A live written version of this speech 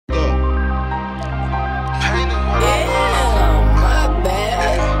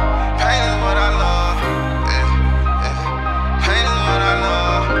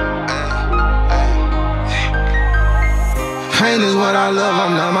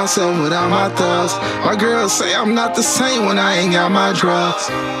myself without my thugs. My girls say I'm not the same when I ain't got my drugs.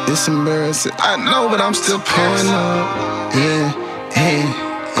 It's embarrassing, I know, but I'm still pulling up. Yeah.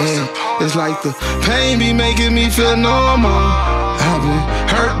 It's like the pain be making me feel normal. I've been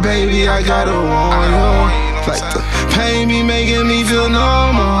hurt, baby, I gotta warn you. It's like the pain be making me feel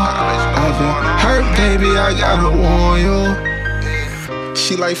normal. I've been hurt, baby, I gotta warn you.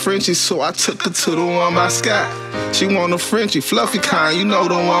 She like Frenchie, so I took her to the one by Scott. She want a Frenchie, fluffy kind, you know,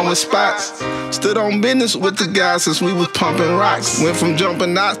 the one with spots. Stood on business with the guys since we was pumping rocks. Went from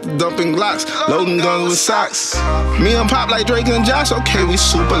jumping knots to dumping glocks, loading guns with socks. Me and Pop like Drake and Josh, okay, we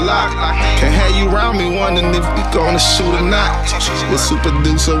super locked. Can't have you around me wondering if we gonna shoot or not. With super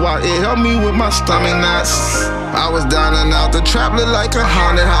dudes, so why it helped me with my stomach knots. I was down and out, the trap looked like a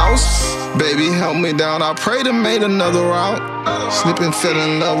haunted house. Baby, help me down, I prayed and made another route. Slipping, fell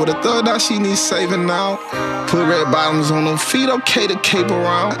in love with a thug, now she needs saving now. Put red bottoms on her feet, okay to cape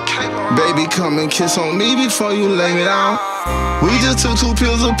around. Baby, come and kiss on me before you lay me down. We just took 2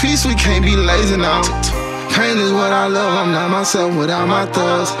 pills apiece, we can't be lazy now. Pain is what I love, I'm not myself without my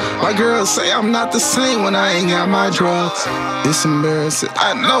thugs. My girls say I'm not the same when I ain't got my drugs. It's embarrassing,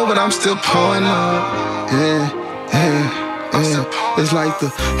 I know, but I'm still pulling up. Yeah. It's like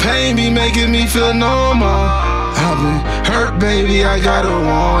the pain be making me feel normal. I've been hurt, baby, I gotta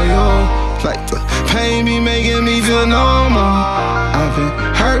warn you. It's like the pain be making me feel normal. I've been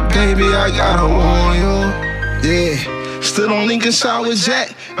hurt, baby, I gotta warn you. Yeah, stood on Lincoln Shot with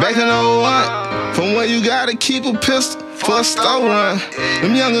Jack back in 01. From where you gotta keep a pistol for a slow run.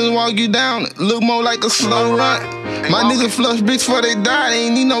 Them youngins walk you down, it look more like a slow run. My nigga flush bricks before they die, they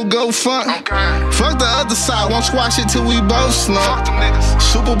ain't need no GoFund. Fuck the other side, won't squash it till we both slump.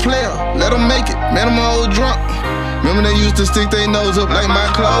 Super player, let them make it, man, I'm old drunk. Remember they used to stick their nose up like my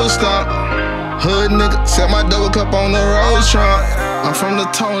clothes stunk. Hood nigga, set my double cup on the road trunk. I'm from the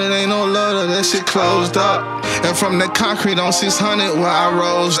tone, it ain't no love, that shit closed up. And from the concrete on 600 where I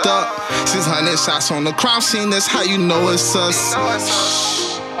rose up. 600 shots on the crime scene, that's how you know it's us.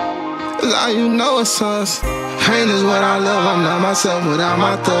 That's how you know it's us. Pain is what I love, I'm not myself without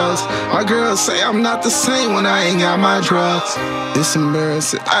my thugs. My girls say I'm not the same when I ain't got my drugs. It's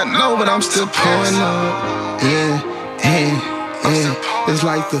embarrassing, I know, but I'm still pulling up. Yeah. It's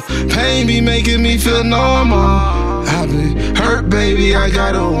like the pain be making me feel normal. I've been hurt, baby, I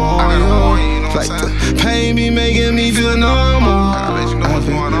gotta warn you. It's like the pain be making me feel normal. I've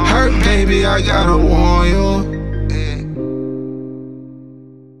been hurt, baby, I gotta warn you.